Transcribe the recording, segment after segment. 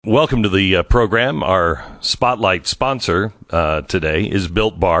welcome to the program. Our spotlight sponsor today is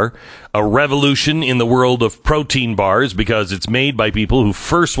Built Bar, a revolution in the world of protein bars because it's made by people who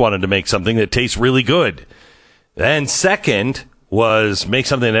first wanted to make something that tastes really good. And second was make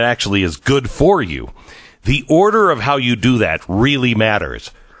something that actually is good for you. The order of how you do that really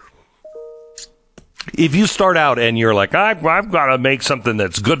matters. If you start out and you're like, I've got to make something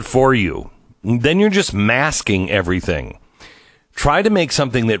that's good for you, then you're just masking everything. Try to make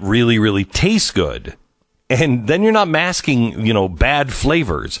something that really, really tastes good. And then you're not masking, bad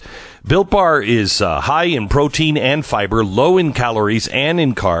flavors. Built Bar is high in protein and fiber, low in calories and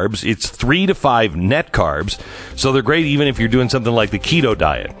in carbs. It's 3 to 5 net carbs. So they're great even if you're doing something like the keto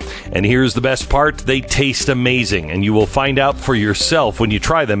diet. And here's the best part. They taste amazing. And you will find out for yourself when you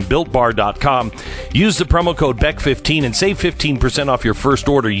try them. BuiltBar.com. Use the promo code BECK15 and save 15% off your first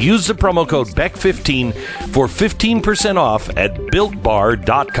order. Use the promo code BECK15 for 15% off at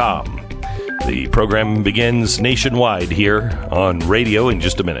BuiltBar.com. The program begins nationwide here on radio in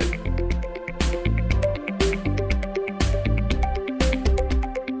just a minute.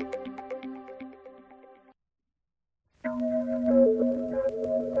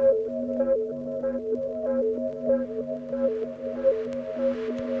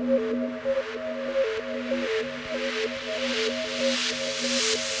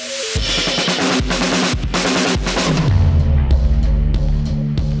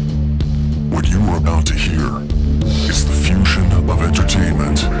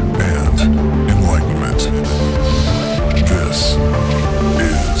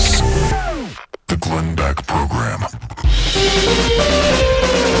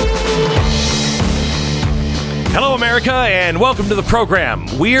 And welcome to the program.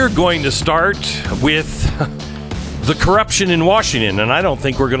 We're going to start with the corruption in Washington, and I don't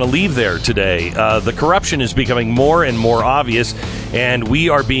think we're going to leave there today. The corruption is becoming more and more obvious, and we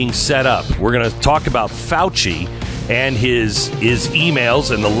are being set up. We're going to talk about Fauci and his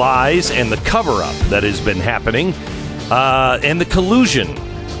emails and the lies and the cover-up that has been happening, and the collusion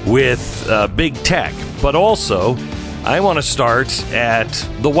with big tech. But also, I want to start at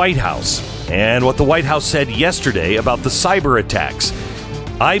the White House and what the White House said yesterday about the cyber attacks.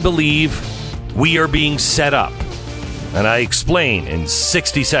 I believe we are being set up, and I explain in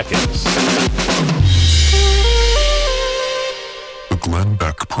 60 seconds. The Glenn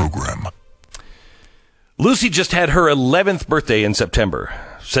Beck Program. Lucy just had her 11th birthday in September.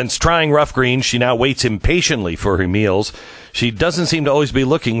 Since trying Rough Greens, she now waits impatiently for her meals. She doesn't seem to always be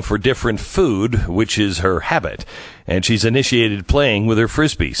looking for different food, which is her habit. And she's initiated playing with her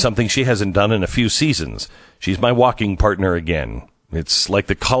Frisbee, something she hasn't done in a few seasons. She's my walking partner again. It's like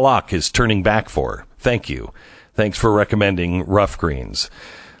the clock is turning back for her. Thank you. Thanks for recommending Rough Greens.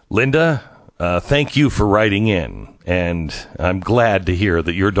 Linda, thank you for writing in. And I'm glad to hear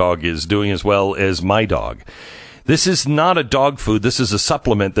that your dog is doing as well as my dog. This is not a dog food. This is a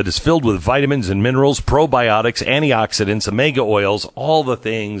supplement that is filled with vitamins and minerals, probiotics, antioxidants, omega oils, all the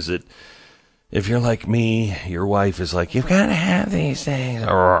things that, if you're like me, your wife is like, you've got to have these things.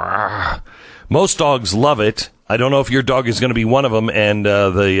 Most dogs love it. I don't know if your dog is going to be one of them, and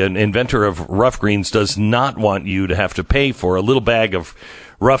the inventor of Rough Greens does not want you to have to pay for a little bag of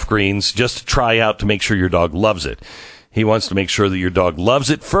Rough Greens just to try out to make sure your dog loves it. He wants to make sure that your dog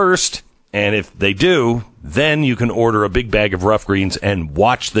loves it first. And if they do, then you can order a big bag of Rough Greens and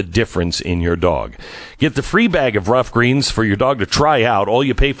watch the difference in your dog. Get the free bag of Rough Greens for your dog to try out. All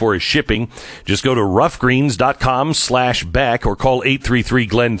you pay for is shipping. Just go to roughgreens.com/Beck or call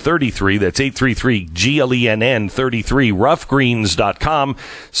 833-GLEN-33. That's 833-GLENN-33.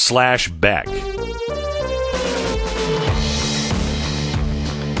 roughgreens.com/Beck.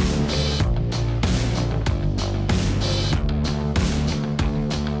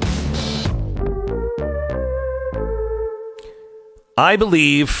 I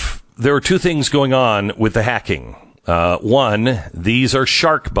believe there are two things going on with the hacking. One, these are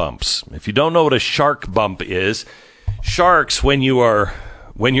shark bumps. If you don't know what a shark bump is, sharks, when you're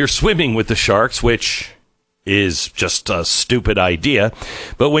swimming with the sharks, which is just a stupid idea,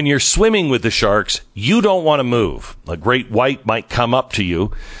 but when you're swimming with the sharks, you don't want to move. A great white might come up to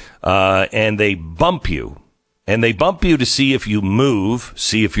you, and they bump you. And they bump you to see if you move,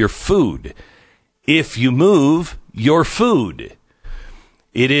 see if you're food. If you move, you're food.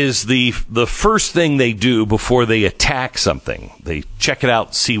 It is the first thing they do before they attack something. They check it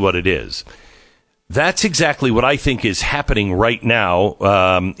out, see what it is. That's exactly what I think is happening right now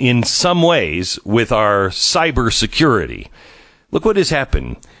in some ways with our cybersecurity. Look what has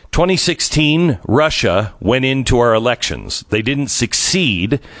happened. 2016, Russia went into our elections. They didn't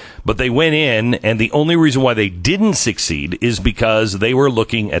succeed, but they went in, and the only reason why they didn't succeed is because they were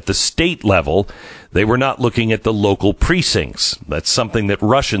looking at the state level. They were not looking at the local precincts. That's something that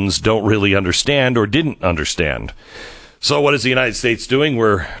Russians don't really understand or didn't understand. So what is the United States doing?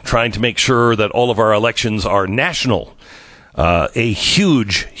 We're trying to make sure that all of our elections are national. A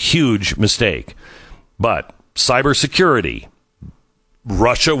huge, huge mistake. But cybersecurity,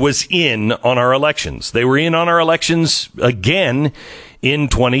 Russia was in on our elections. They were in on our elections again in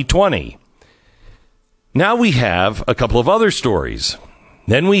 2020. Now we have a couple of other stories.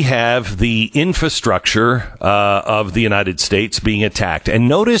 Then we have the infrastructure of the United States being attacked. And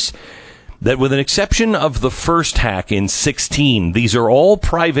notice that with an exception of the first hack in 16, these are all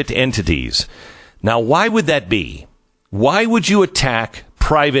private entities. Now, why would that be? Why would you attack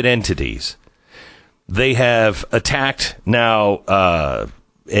private entities? They have attacked now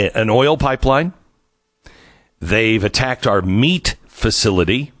an oil pipeline. They've attacked our meat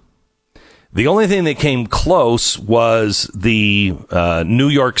facility. The only thing that came close was the New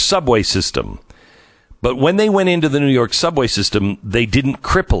York subway system. But when they went into the New York subway system, they didn't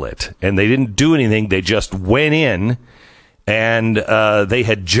cripple it, and they didn't do anything. They just went in, and they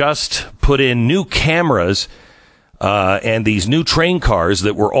had just put in new cameras and these new train cars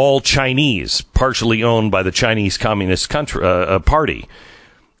that were all Chinese, partially owned by the Chinese Communist Party.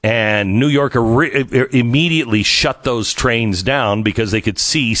 And New York immediately shut those trains down because they could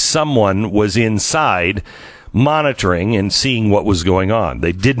see someone was inside monitoring and seeing what was going on.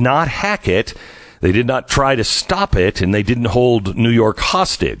 They did not hack it. They did not try to stop it, and they didn't hold New York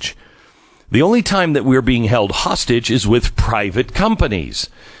hostage. The only time that we're being held hostage is with private companies.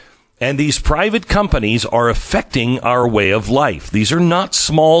 And these private companies are affecting our way of life. These are not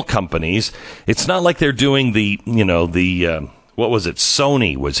small companies. It's not like they're doing what was it?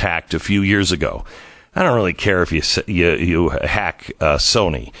 Sony was hacked a few years ago. I don't really care if you hack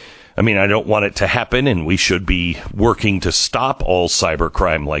Sony. I mean, I don't want it to happen, and we should be working to stop all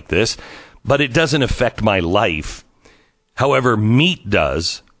cybercrime like this, but it doesn't affect my life. However, meat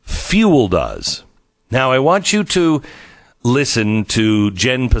does, fuel does. Now, I want you to listen to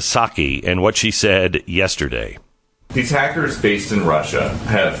Jen Psaki and what she said yesterday. These hackers based in Russia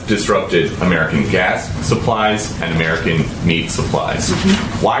have disrupted American gas supplies and American meat supplies.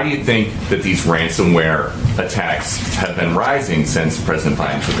 Mm-hmm. Why do you think that these ransomware attacks have been rising since President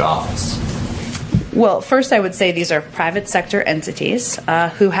Biden took office? Well, first, I would say these are private sector entities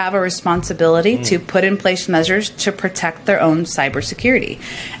who have a responsibility to put in place measures to protect their own cybersecurity.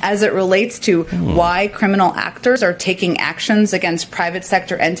 As it relates to why criminal actors are taking actions against private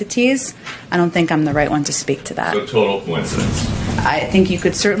sector entities, I don't think I'm the right one to speak to that. So total coincidence. I think you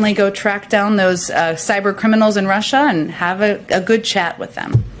could certainly go track down those cyber criminals in Russia and have a good chat with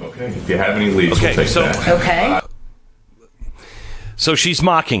them. Okay. If you have any leads, we'll take that. Okay. So she's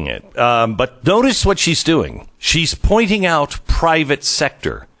mocking it. But notice what she's doing. She's pointing out private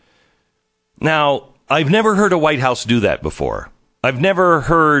sector. Now, I've never heard a White House do that before. I've never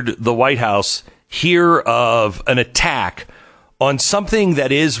heard the White House hear of an attack on something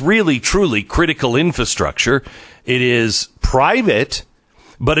that is really, truly critical infrastructure. It is private,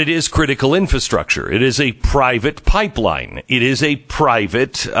 but it is critical infrastructure. It is a private pipeline. It is a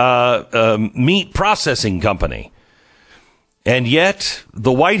private meat processing company. And yet,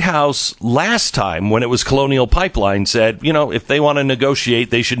 the White House last time, when it was Colonial Pipeline, said, if they want to negotiate,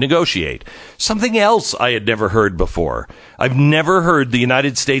 they should negotiate. Something else I had never heard before. I've never heard the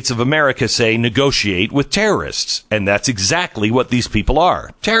United States of America say negotiate with terrorists. And that's exactly what these people are,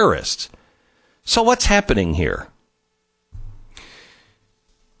 terrorists. So what's happening here?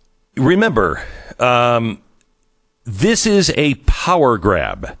 Remember, this is a power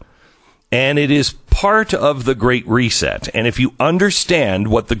grab. And it is part of the Great Reset. And if you understand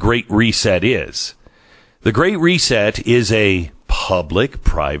what the Great Reset is, the Great Reset is a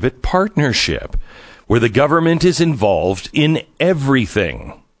public-private partnership where the government is involved in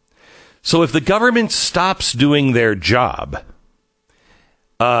everything. So if the government stops doing their job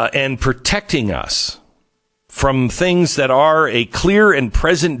and protecting us from things that are a clear and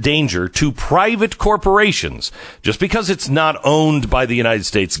present danger to private corporations, just because it's not owned by the United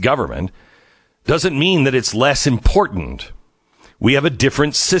States government, doesn't mean that it's less important. We have a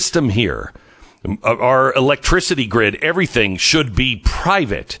different system here. Our electricity grid, everything should be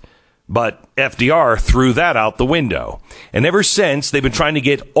private. But FDR threw that out the window. And ever since, they've been trying to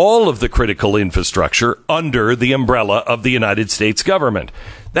get all of the critical infrastructure under the umbrella of the United States government.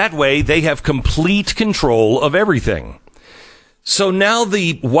 That way, they have complete control of everything. So now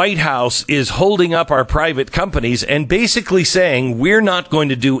the White House is holding up our private companies and basically saying we're not going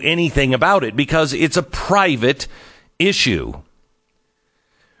to do anything about it because it's a private issue.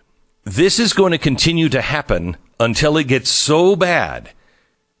 This is going to continue to happen until it gets so bad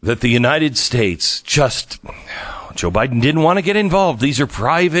that the United States Joe Biden didn't want to get involved. These are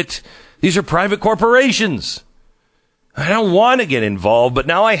private corporations. I don't want to get involved, but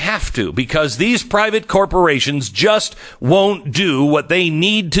now I have to because these private corporations just won't do what they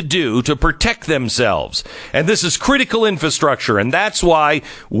need to do to protect themselves. And this is critical infrastructure, and that's why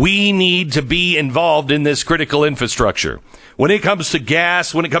we need to be involved in this critical infrastructure. When it comes to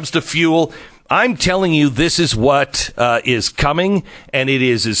gas, when it comes to fuel, I'm telling you this is what is coming, and it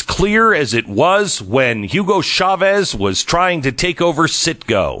is as clear as it was when Hugo Chavez was trying to take over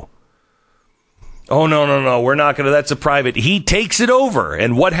Citgo. Oh, no, we're not going to, that's a private. He takes it over,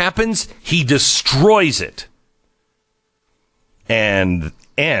 and what happens? He destroys it. And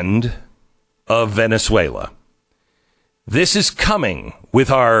end of Venezuela. This is coming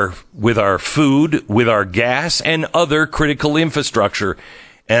with our food, with our gas, and other critical infrastructure.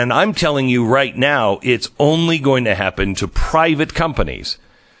 And I'm telling you right now, it's only going to happen to private companies.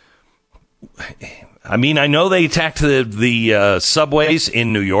 I mean, I know they attacked the subways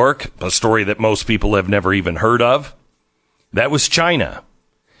in New York, a story that most people have never even heard of. That was China.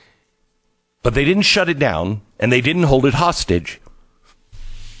 But they didn't shut it down, and they didn't hold it hostage.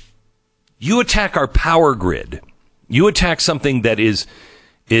 You attack our power grid. You attack something that is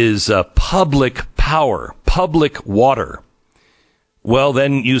public power, public water. Well,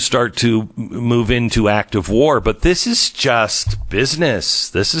 then you start to move into active war. But this is just business.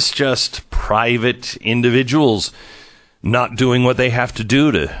 This is just private individuals not doing what they have to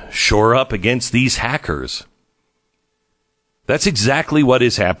do to shore up against these hackers. That's exactly what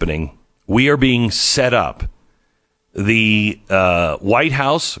is happening. We are being set up. The White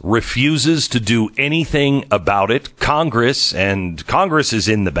House refuses to do anything about it. Congress is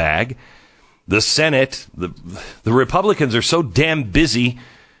in the bag. The Senate, the Republicans are so damn busy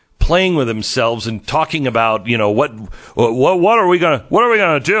playing with themselves and talking about, what are we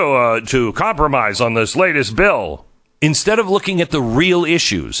gonna do to compromise on this latest bill? Instead of looking at the real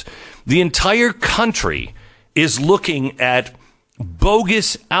issues, the entire country is looking at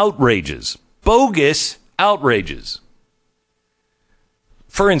bogus outrages. Bogus outrages.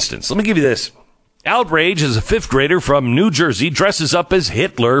 For instance, let me give you this. Outrage as a fifth grader from New Jersey dresses up as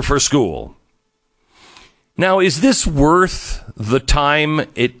Hitler for school. Now, is this worth the time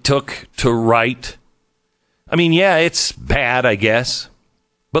it took to write? I mean, yeah, it's bad, I guess.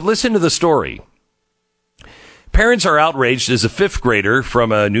 But listen to the story. Parents are outraged as a fifth grader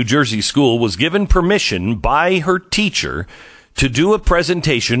from a New Jersey school was given permission by her teacher to do a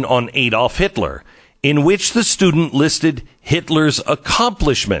presentation on Adolf Hitler, in which the student listed Hitler's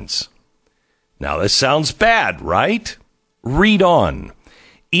accomplishments. Now, this sounds bad, right? Read on.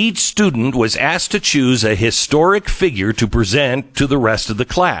 Each student was asked to choose a historic figure to present to the rest of the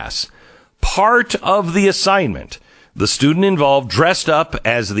class. Part of the assignment, the student involved dressed up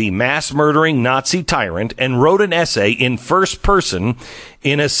as the mass-murdering Nazi tyrant and wrote an essay in first person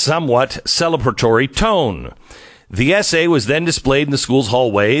in a somewhat celebratory tone. The essay was then displayed in the school's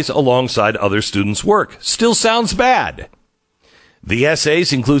hallways alongside other students' work. Still sounds bad. The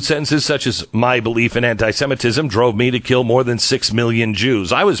essays include sentences such as, "My belief in anti-Semitism drove me to kill more than 6 million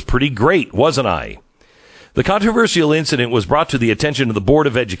Jews. I was pretty great, wasn't I?" The controversial incident was brought to the attention of the Board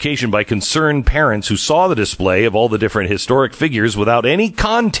of Education by concerned parents who saw the display of all the different historic figures without any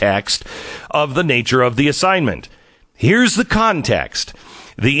context of the nature of the assignment. Here's the context.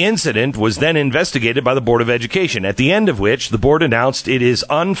 The incident was then investigated by the Board of Education, at the end of which the board announced it is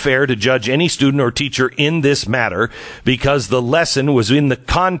unfair to judge any student or teacher in this matter because the lesson was in the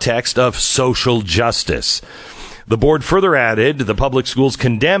context of social justice. The board further added the public schools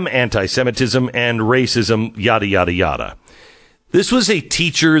condemn anti-Semitism and racism, yada, yada, yada. This was a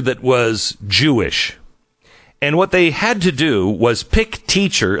teacher that was Jewish. And what they had to do was pick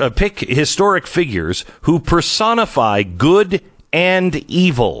historic figures who personify good and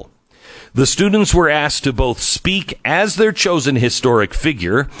evil. The students were asked to both speak as their chosen historic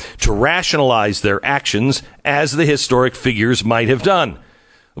figure, to rationalize their actions as the historic figures might have done,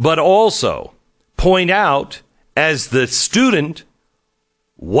 but also point out as the student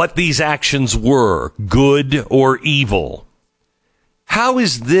what these actions were, good or evil. How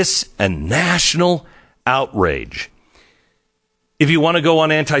is this a national outrage? If you want to go on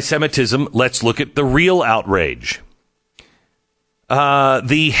anti-Semitism, let's look at the real outrage.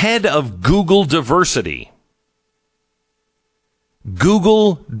 The head of Google Diversity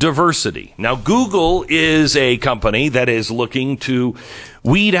Google diversity. Now, Google is a company that is looking to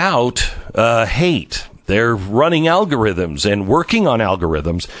weed out hate. They're running algorithms and working on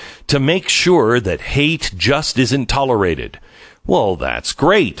algorithms to make sure that hate just isn't tolerated. Well, that's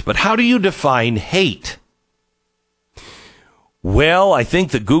great, but how do you define hate? Well, I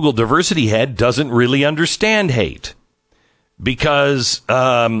think the Google diversity head doesn't really understand hate because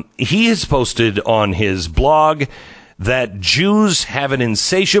he has posted on his blog that Jews have an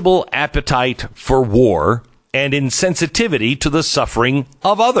insatiable appetite for war and insensitivity to the suffering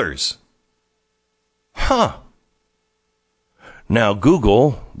of others. Huh. Now,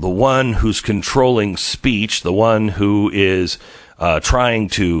 Google, the one who's controlling speech, the one who is trying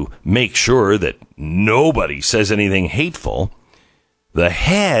to make sure that nobody says anything hateful, the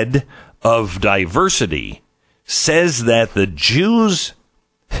head of diversity says that the Jews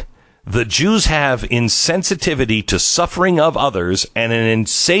have insensitivity to suffering of others and an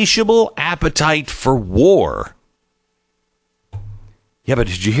insatiable appetite for war. Yeah, but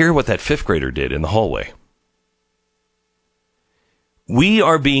did you hear what that fifth grader did in the hallway? We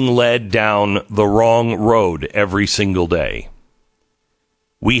are being led down the wrong road every single day.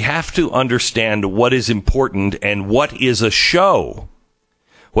 We have to understand what is important and what is a show.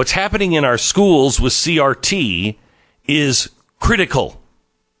 What's happening in our schools with CRT is critical.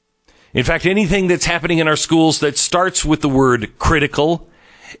 In fact, anything that's happening in our schools that starts with the word critical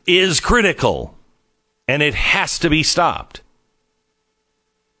is critical, and it has to be stopped.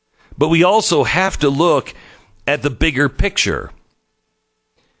 But we also have to look at the bigger picture.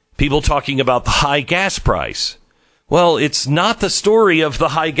 People talking about the high gas price. Well, it's not the story of the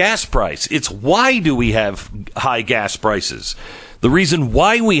high gas price. It's why do we have high gas prices? The reason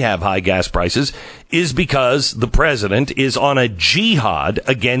why we have high gas prices is because the president is on a jihad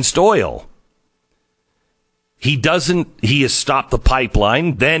against oil. He has stopped the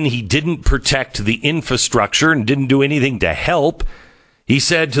pipeline. Then he didn't protect the infrastructure and didn't do anything to help. He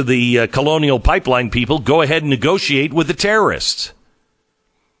said to the Colonial Pipeline people, go ahead and negotiate with the terrorists.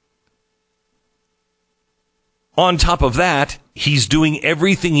 On top of that, he's doing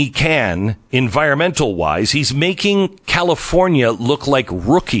everything he can environmental-wise. He's making California look like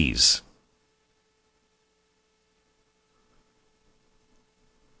rookies.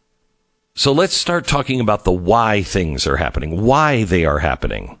 So let's start talking about the why things are happening, why they are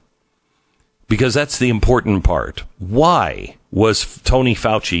happening. Because that's the important part. Why was Tony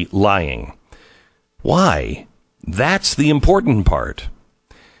Fauci lying? Why? That's the important part.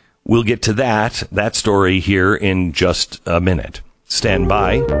 We'll get to that story here in just a minute. Stand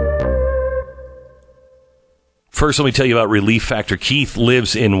by. First, let me tell you about Relief Factor. Keith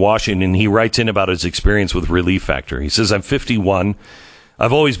lives in Washington. He writes in about his experience with Relief Factor. He says, I'm 51.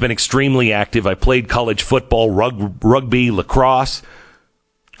 I've always been extremely active. I played college football, rugby, lacrosse.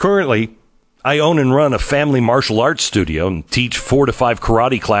 Currently, I own and run a family martial arts studio and teach 4 to 5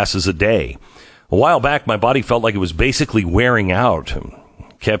 karate classes a day. A while back, my body felt like it was basically wearing out.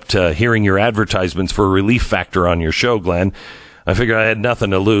 Kept hearing your advertisements for Relief Factor on your show, Glenn. I figured I had nothing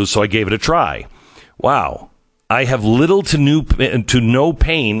to lose, so I gave it a try. Wow. I have little to no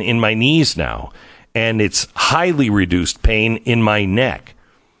pain in my knees now, and it's highly reduced pain in my neck.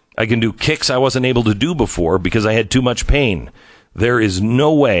 I can do kicks I wasn't able to do before because I had too much pain. There is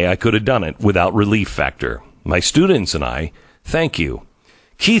no way I could have done it without Relief Factor. My students and I, thank you.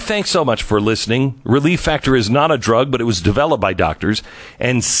 Keith, thanks so much for listening. Relief Factor is not a drug, but it was developed by doctors,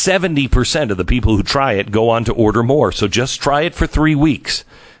 and 70% of the people who try it go on to order more. So just try it for 3 weeks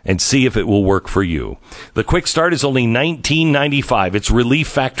and see if it will work for you. The quick start is only $19.95. It's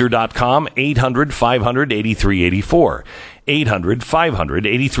relieffactor.com, 800-500-8384.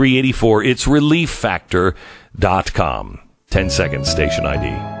 800-500-8384. It's relieffactor.com. 10 seconds, station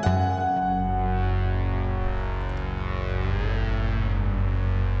ID.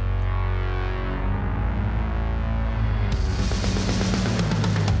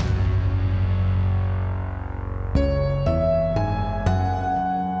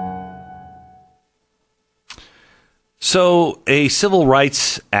 So a civil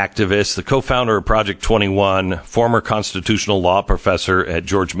rights activist, the co-founder of Project 21, former constitutional law professor at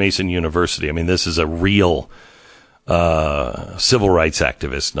George Mason University. I mean, this is a real civil rights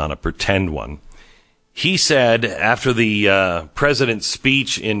activist, not a pretend one. He said after the president's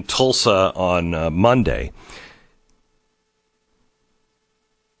speech in Tulsa on Monday,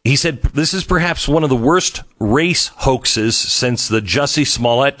 he said, this is perhaps one of the worst race hoaxes since the Jussie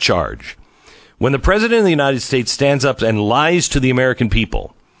Smollett charge. When the president of the United States stands up and lies to the American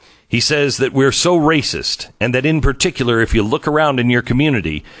people, He says that we're so racist, and that in particular, if you look around in your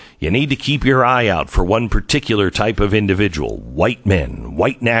community, you need to keep your eye out for one particular type of individual: white men,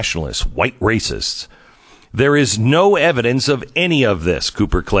 white nationalists, white racists. There is no evidence of any of this,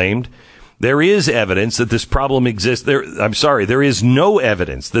 Cooper claimed. There is evidence that this problem exists. There is no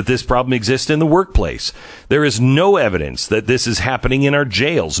evidence that this problem exists in the workplace. There is no evidence that this is happening in our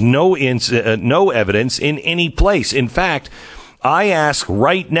jails. No evidence in any place. In fact, I ask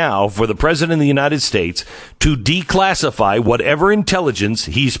right now for the President of the United States to declassify whatever intelligence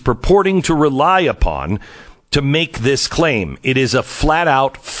he's purporting to rely upon to make this claim. It is a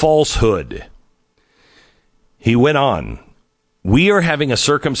flat-out falsehood. He went on, we are having a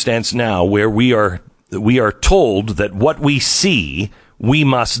circumstance now where we are told that what we see, we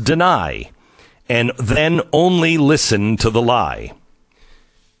must deny, and then only listen to the lie.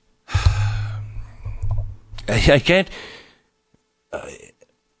 I can't...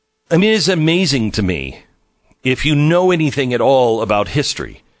 I mean, it's amazing to me, if you know anything at all about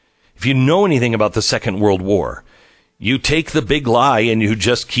history, if you know anything about the Second World War, you take the big lie and you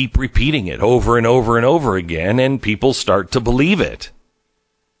just keep repeating it over and over and over again, and people start to believe it.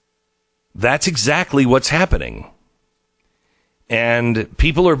 That's exactly what's happening. And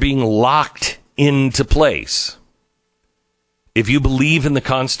people are being locked into place. If you believe in the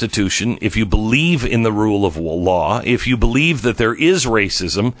Constitution, if you believe in the rule of law, if you believe that there is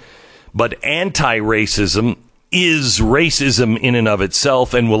racism, but anti-racism is racism in and of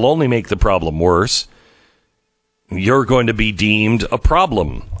itself and will only make the problem worse, you're going to be deemed a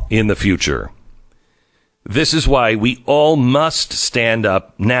problem in the future. This is why we all must stand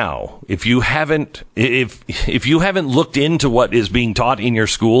up now. If you haven't looked into what is being taught in your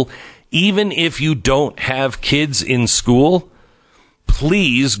school, even if you don't have kids in school,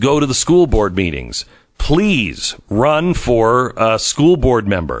 please go to the school board meetings. Please run for a school board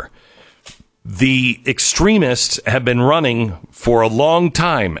member. The extremists have been running for a long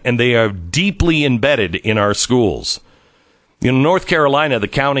time, and they are deeply embedded in our schools. In North Carolina, the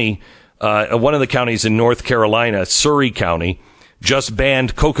county, one of the counties in North Carolina, Surrey County, just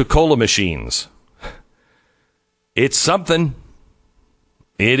banned Coca-Cola machines. It's something.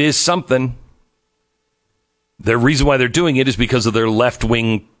 It is something. The reason why they're doing it is because of their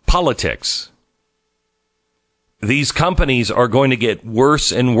left-wing politics. These companies are going to get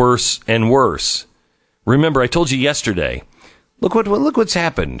worse and worse and worse. Remember, I told you yesterday, look what's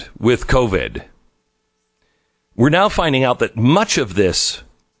happened with COVID. We're now finding out that much of this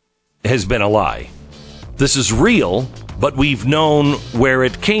has been a lie. This is real, but we've known where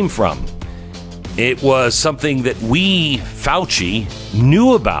it came from. It was something that Fauci,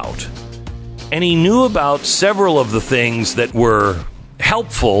 knew about. And he knew about several of the things that were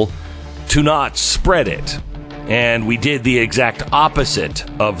helpful to not spread it. And we did the exact opposite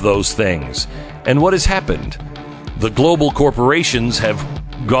of those things. And what has happened? The global corporations have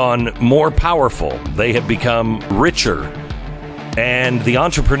gone more powerful. They have become richer. And the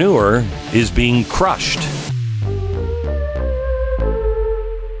entrepreneur is being crushed.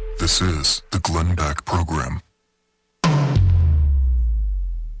 This is the Glenn Beck Program.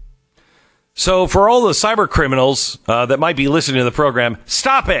 So for all the cyber criminals that might be listening to the program,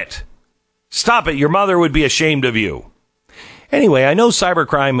 stop it. Stop it. Your mother would be ashamed of you. Anyway, I know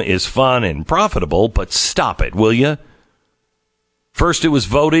cybercrime is fun and profitable, but stop it, will you? First it was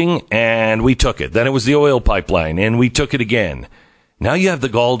voting, and we took it. Then it was the oil pipeline, and we took it again. Now you have the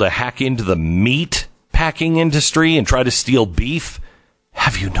gall to hack into the meat packing industry and try to steal beef?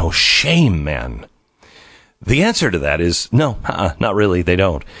 Have you no shame, man? The answer to that is no, not really. They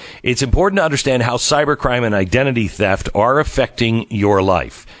don't. It's important to understand how cybercrime and identity theft are affecting your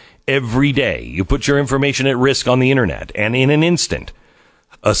life. Every day, you put your information at risk on the internet, and in an instant,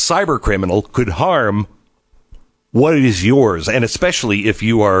 a cyber criminal could harm what is yours, and especially if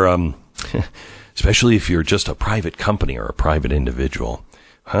you are, especially if you're just a private company or a private individual.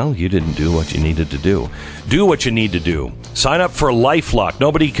 Well, you didn't do what you needed to do. Do what you need to do. Sign up for LifeLock.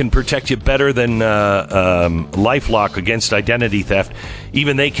 Nobody can protect you better than LifeLock against identity theft.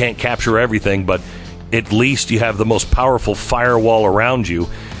 Even they can't capture everything, but at least you have the most powerful firewall around you.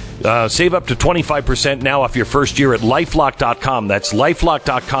 Save up to 25% now off your first year at LifeLock.com. That's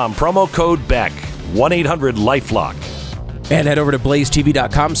LifeLock.com. Promo code Beck. 1-800-LifeLock. And head over to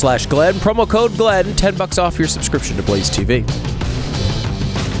BlazeTV.com/Glenn. Promo code Glenn. $10 off your subscription to Blaze TV.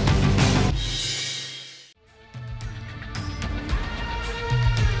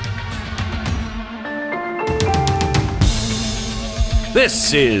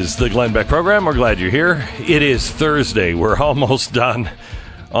 This is the Glenn Beck Program. We're glad you're here. It is Thursday. We're almost done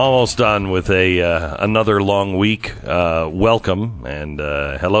Almost done with another long week. Welcome and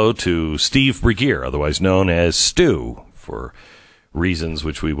hello to Steve Bregeer, otherwise known as Stu, for reasons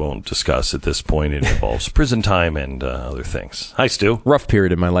which we won't discuss at this point. It involves prison time and other things. Hi, Stu. Rough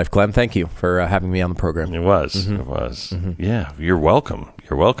period in my life, Glenn. Thank you for having me on the program. It was. It was. Yeah, you're welcome.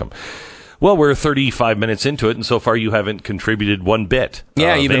 You're welcome. Well, we're 35 minutes into it, and so far you haven't contributed one bit.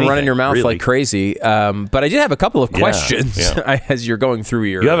 Yeah, you've been running your mouth really. like crazy. But I did have a couple of questions as you're going through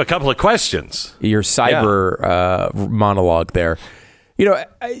your... You have a couple of questions. Your cyber monologue there. You know,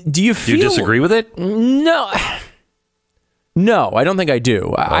 do you feel... Do you disagree with it? No. No, I don't think I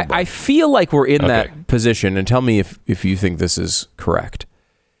do. I feel like we're in that position, and tell me if you think this is correct.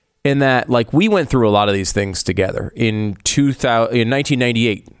 In that, like, we went through a lot of these things together. In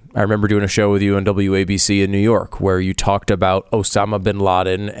 1998, I remember doing a show with you on WABC in New York where you talked about Osama bin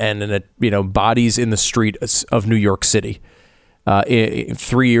Laden and bodies in the streets of New York City.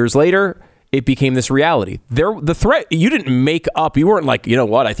 3 years later, it became this reality. The threat, you didn't make up. You weren't like, you know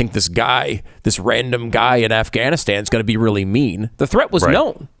what, I think this random guy in Afghanistan is going to be really mean. The threat was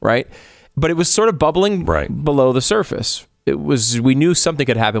known, right? But it was sort of bubbling below the surface. We knew something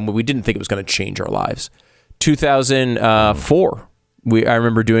could happen, but we didn't think it was going to change our lives. 2004. I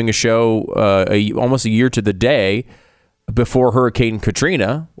remember doing a show almost a year to the day before Hurricane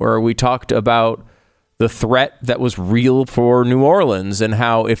Katrina, where we talked about the threat that was real for New Orleans and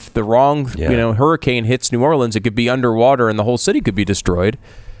how if the wrong hurricane hits New Orleans, it could be underwater and the whole city could be destroyed.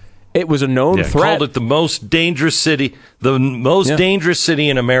 It was a known threat. I called it the most dangerous city, dangerous city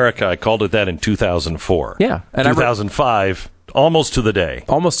in America. I called it that in 2004. Yeah, and 2005. Almost to the day.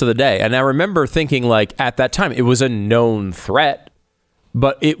 Almost to the day. And I remember thinking, like, at that time, it was a known threat.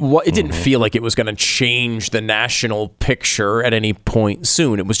 But it didn't feel like it was going to change the national picture at any point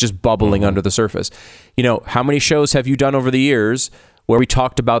soon. It was just bubbling under the surface. You know, how many shows have you done over the years where we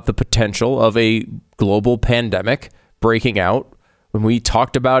talked about the potential of a global pandemic breaking out? When we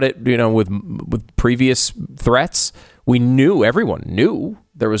talked about it, with previous threats, everyone knew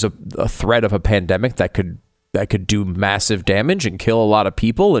there was a threat of a pandemic that could do massive damage and kill a lot of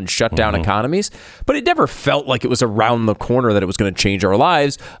people and shut down economies. But it never felt like it was around the corner that it was going to change our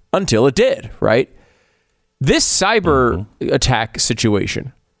lives until it did, right? This cyber attack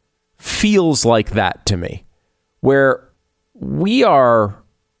situation feels like that to me, where we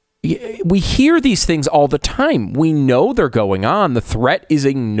hear these things all the time. We know they're going on. The threat is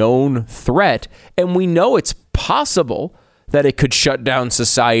a known threat, and we know it's possible that it could shut down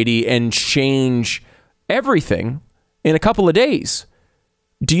society and change everything in a couple of days.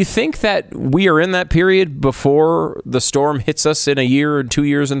 Do you think that we are in that period before the storm hits us in a year and 2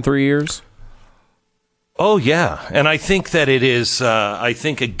 years and 3 years? Oh, yeah. And I think that it is,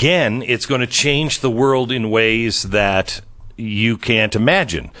 again, it's going to change the world in ways that you can't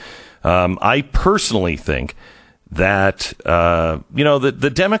imagine. I personally think that,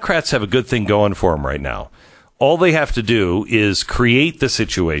 the Democrats have a good thing going for them right now. All they have to do is create the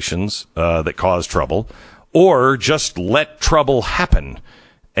situations that cause trouble, or just let trouble happen,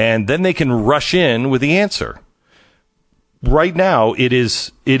 and then they can rush in with the answer. Right now, it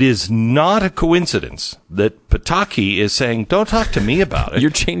is not a coincidence that Pataki is saying, "Don't talk to me about it." You're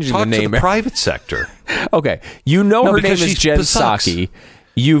changing the name. Talk to the private sector. Okay, her name is Jen Psaki.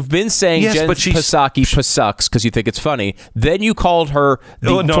 You've been saying Jen Psaki sucks because you think it's funny. Then you called her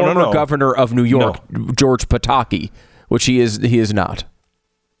the former governor of New York, George Pataki, which he is not.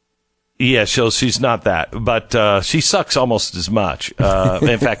 Yeah, so she's not that, but she sucks almost as much.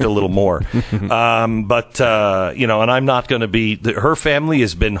 In fact, a little more. And I'm not going to be. Her family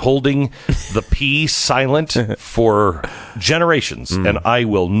has been holding the P silent for generations, and I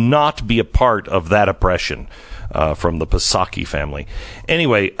will not be a part of that oppression from the Psaki family.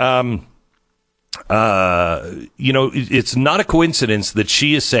 Anyway, it's not a coincidence that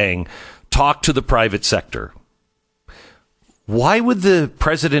she is saying, talk to the private sector. Why would the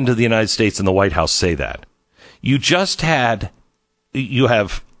President of the United States and the White House say that? You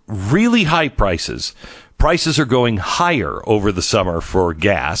have really high prices. Prices are going higher over the summer for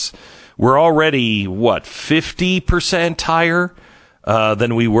gas. We're already, 50% higher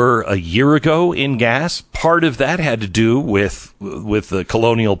than we were a year ago in gas. Part of that had to do with the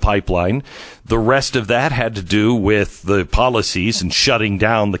Colonial Pipeline. The rest of that had to do with the policies and shutting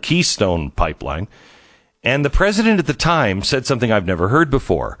down the Keystone Pipeline. And the president at the time said something I've never heard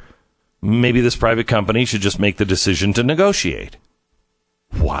before. Maybe this private company should just make the decision to negotiate.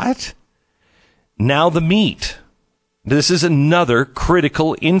 What? Now the meat. This is another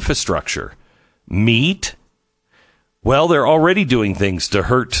critical infrastructure. Meat? Well, they're already doing things to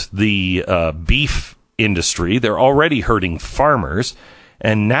hurt the beef industry. They're already hurting farmers.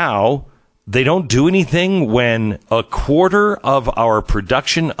 And now they don't do anything when a quarter of our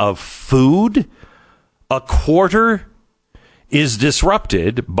production of food, a quarter, is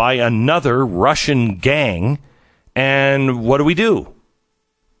disrupted by another Russian gang. And what do?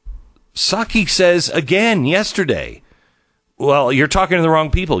 Psaki says again yesterday, well, you're talking to the wrong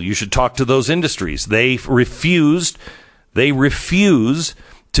people. You should talk to those industries. They refuse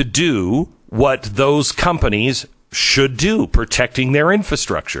to do what those companies should do, protecting their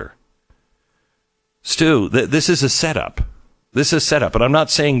infrastructure. Stu, this is a setup. This is set up. And I'm not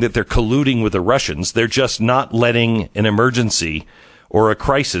saying that they're colluding with the Russians. They're just not letting an emergency or a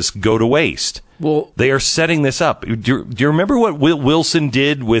crisis go to waste. Well, they are setting this up. Do you remember what Wilson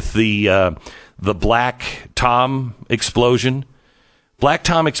did with the Black Tom explosion? Black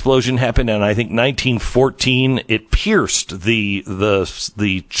Tom explosion happened in, I think, 1914. It pierced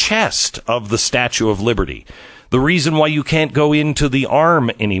the chest of the Statue of Liberty. The reason why you can't go into the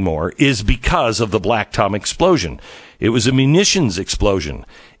arm anymore is because of the Black Tom explosion. It was a munitions explosion.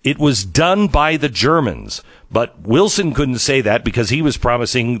 It was done by the Germans, but Wilson couldn't say that because he was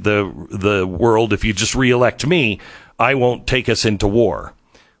promising the world, if you just reelect me, I won't take us into war.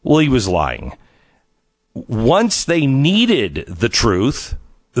 Well, he was lying. Once they needed the truth,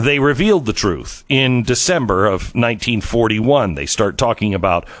 they revealed the truth. In December of 1941, they start talking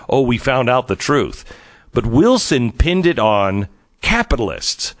about, we found out the truth. But Wilson pinned it on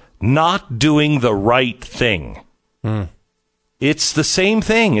capitalists not doing the right thing. Mm. It's the same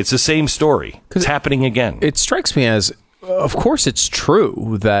thing. It's the same story. It's happening again. It strikes me as, of course, it's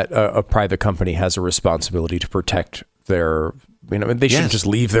true that a private company has a responsibility to protect their... they shouldn't just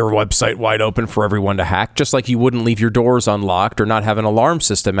leave their website wide open for everyone to hack, just like you wouldn't leave your doors unlocked or not have an alarm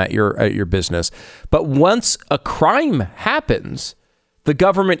system at your business. But once a crime happens, the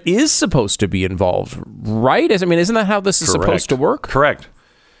government is supposed to be involved, right? Isn't that how this is supposed to work? Correct.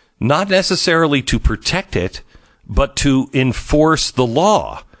 Not necessarily to protect it, but to enforce the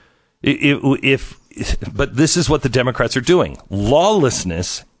law. But this is what the Democrats are doing.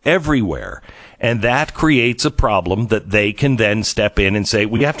 Lawlessness everywhere. And that creates a problem that they can then step in and say,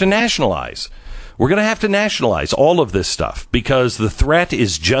 we have to nationalize. We're going to have to nationalize all of this stuff because the threat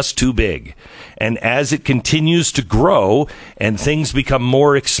is just too big. And as it continues to grow and things become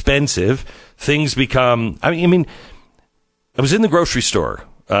more expensive, things become, I was in the grocery store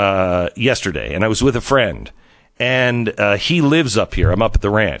yesterday and I was with a friend and he lives up here. I'm up at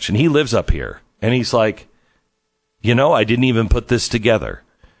the ranch and he lives up here. And he's like, I didn't even put this together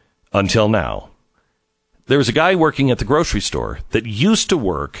until now. There was a guy working at the grocery store that used to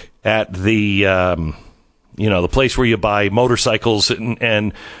work at the, the place where you buy motorcycles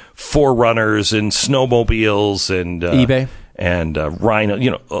and Forerunners and snowmobiles and eBay and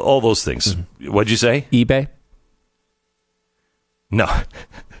Rhino, all those things. Mm-hmm. What'd you say? eBay? No.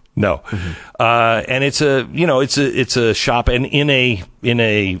 Mm-hmm. And it's a shop, and in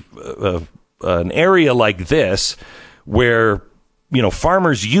an area like this where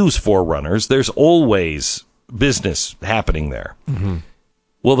farmers use Forerunners, there's always business happening there. Mm-hmm.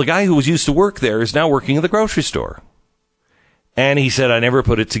 Well, the guy who was used to work there is now working at the grocery store. And he said, I never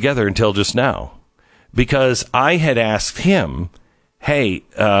put it together until just now. Because I had asked him, hey,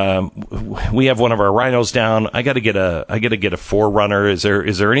 we have one of our Rhinos down. I got to get a Forerunner. Is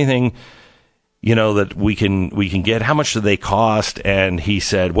there anything, that we can get? How much do they cost? And he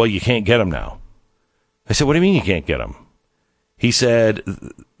said, well, you can't get them now. I said, what do you mean you can't get them? He said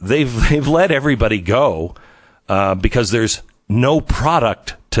they've let everybody go because there's no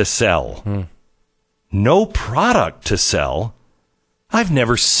product to sell. No product to sell? I've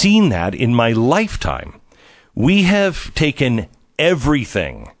never seen that in my lifetime. We have taken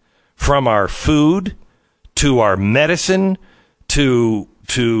everything from our food to our medicine to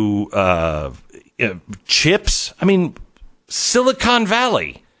chips. Silicon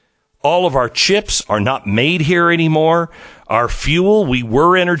Valley. All of our chips are not made here anymore. Our fuel, we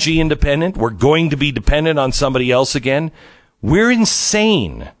were energy independent. We're going to be dependent on somebody else again. We're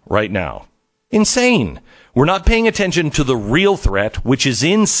insane right now. Insane. We're not paying attention to the real threat, which is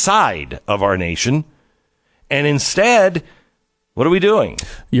inside of our nation. And instead, what are we doing?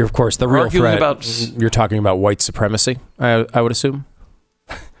 You're, of course, the real threat. You're talking about white supremacy, I would assume.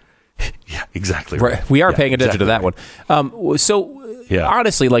 Yeah, exactly. Right. We are paying attention to that one.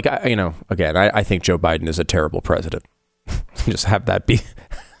 Honestly, again, I think Joe Biden is a terrible president. Just have that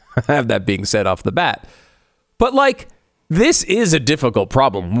being said off the bat. But this is a difficult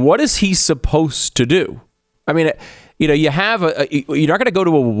problem. What is he supposed to do? you have you're not going to go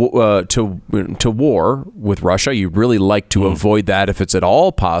to war with Russia. You really like to avoid that if it's at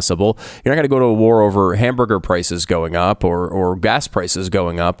all possible. You're not going to go to a war over hamburger prices going up or gas prices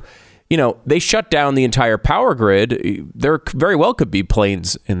going up. They shut down the entire power grid. There very well could be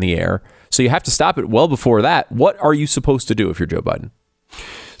planes in the air. So you have to stop it well before that. What are you supposed to do if you're Joe Biden?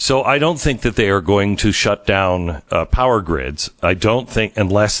 So I don't think that they are going to shut down power grids. I don't think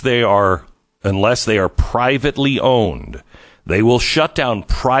unless they are privately owned. They will shut down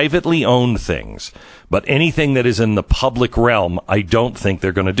privately owned things. But anything that is in the public realm, I don't think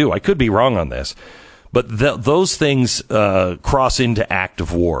they're going to do. I could be wrong on this. But those things cross into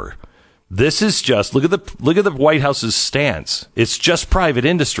active war. This is just look at the White House's stance. It's just private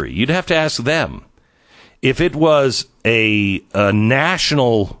industry. You'd have to ask them. If it was a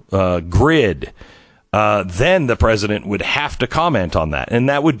national grid, then the president would have to comment on that, and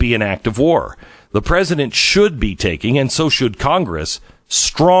that would be an act of war. The president should be taking, and so should Congress,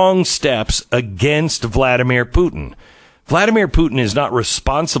 strong steps against Vladimir Putin. Vladimir Putin is not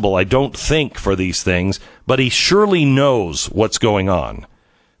responsible, I don't think, for these things, but he surely knows what's going on.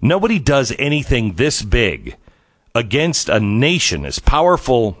 Nobody does anything this big against a nation as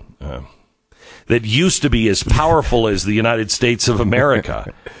powerful, that used to be as powerful as the United States of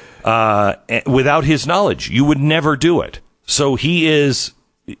America, without his knowledge. You would never do it. So he's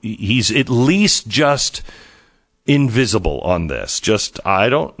at least just invisible on this. I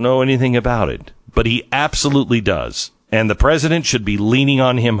don't know anything about it, but he absolutely does. And the president should be leaning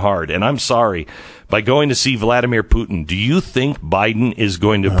on him hard. And I'm sorry, by going to see Vladimir Putin, do you think Biden is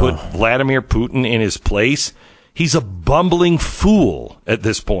going to put Vladimir Putin in his place? He's a bumbling fool at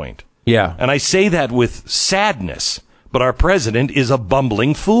this point. Yeah. And I say that with sadness, but our president is a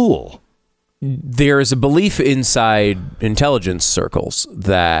bumbling fool. There is a belief inside intelligence circles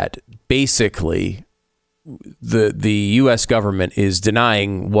that basically the U.S. government is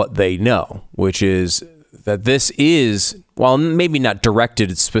denying what they know, which is that this is, while maybe not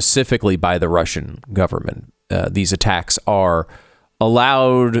directed specifically by the Russian government, these attacks are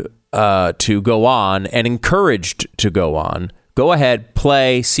allowed to go on and encouraged to go on. Go ahead,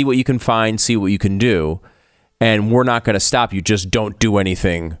 play, see what you can find, see what you can do, and we're not going to stop you. Just don't do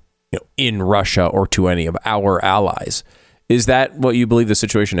anything in Russia or to any of our allies. Is that what you believe the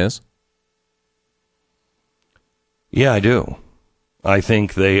situation is? Yeah, I do. I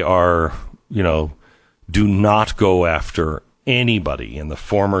think they are, do not go after anybody in the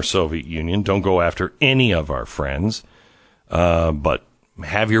former Soviet Union. Don't go after any of our friends. But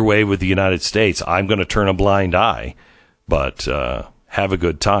have your way with the United States. I'm going to turn a blind eye, but have a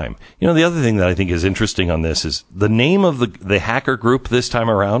good time. The other thing that I think is interesting on this is the name of the hacker group this time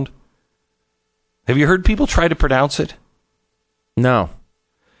around. Have you heard people try to pronounce it? No.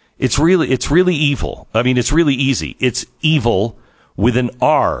 It's really evil. I mean, it's really easy. It's evil with an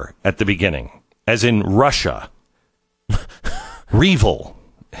R at the beginning, as in Russia. Revel.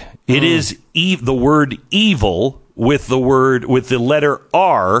 It is the word evil with the letter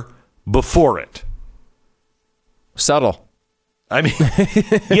R before it. Subtle. I mean,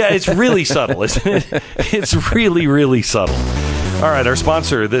 yeah, it's really subtle, isn't it? It's really, really subtle. All right, our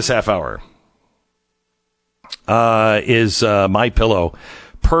sponsor this half hour is MyPillow.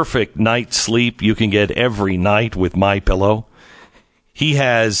 Perfect night's sleep you can get every night with MyPillow. He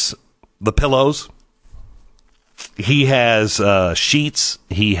has the pillows. He has sheets.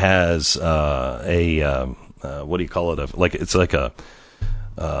 He has what do you call it? It's like a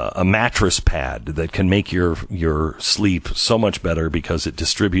mattress pad that can make your sleep so much better because it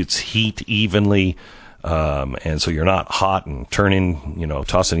distributes heat evenly, and so you're not hot and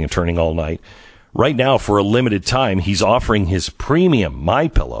tossing and turning all night. Right now, for a limited time, he's offering his premium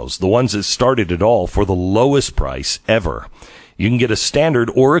MyPillows, the ones that started it all, for the lowest price ever. You can get a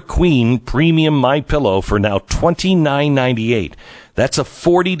standard or a queen premium MyPillow for now $29.98. That's a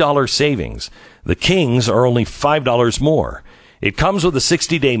 $40 savings. The kings are only $5 more. It comes with a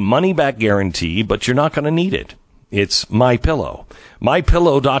 60-day money-back guarantee, but you're not going to need it. It's MyPillow.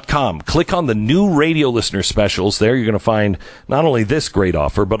 MyPillow.com. Click on the new radio listener specials. There you're going to find not only this great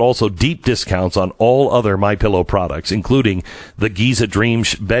offer, but also deep discounts on all other MyPillow products, including the Giza Dream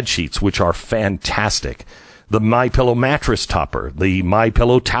bed sheets, which are fantastic. The MyPillow mattress topper, the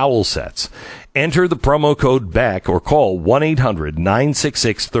MyPillow towel sets. Enter the promo code Beck or call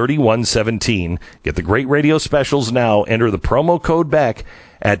 1-800-966-3117. Get the great radio specials now. Enter the promo code Beck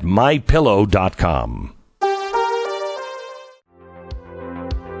at MyPillow.com.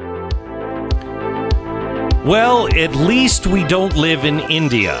 Well, at least we don't live in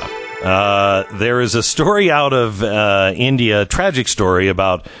India. There is a story out of India, a tragic story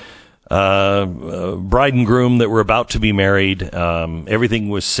about bride and groom that were about to be married. Everything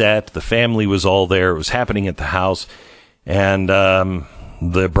was set. The family was all there. It was happening at the house. And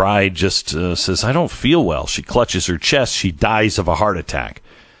the bride just says, I don't feel well. She clutches her chest. She dies of a heart attack.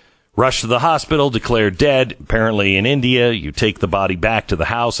 Rushed to the hospital, declared dead. Apparently in India, you take the body back to the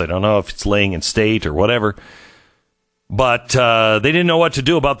house. I don't know if it's laying in state or whatever. But they didn't know what to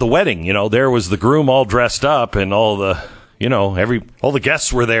do about the wedding. You know, there was the groom all dressed up and all the, all the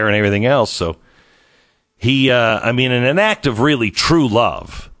guests were there and everything else. So he, in an act of really true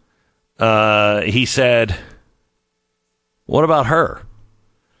love, he said, what about her,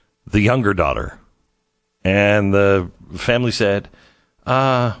 the younger daughter? And the family said,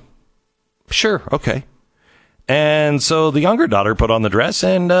 sure, okay. And so the younger daughter put on the dress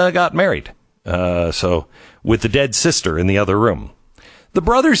and got married. So with the dead sister in the other room. The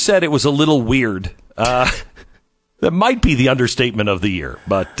brothers said it was a little weird. That might be the understatement of the year,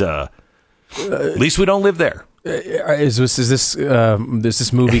 but at least we don't live there. Is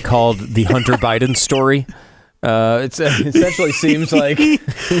this movie called The Hunter Biden Story? It essentially seems like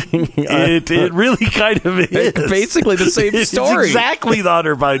it really kind of is. Basically the same story. It's exactly the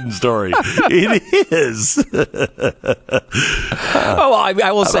Hunter Biden story. It is.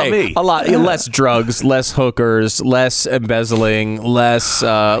 I will say a lot less drugs, less hookers, less embezzling, less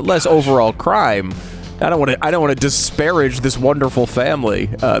overall crime. I don't want to disparage this wonderful family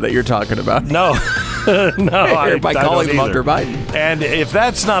that you're talking about. No, by calling them Hunter Biden. And if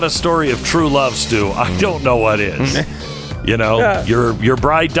that's not a story of true love, Stu, I don't know what is. Your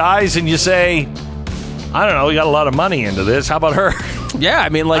bride dies, and you say, I don't know, we got a lot of money into this. How about her? Yeah,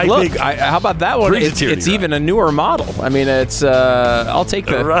 how about that one? It's even a newer model. I mean, it's I'll take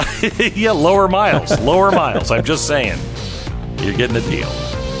that. Right. Yeah, lower miles. I'm just saying, you're getting a deal.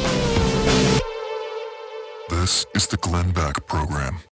 This is the Glenn Beck Program.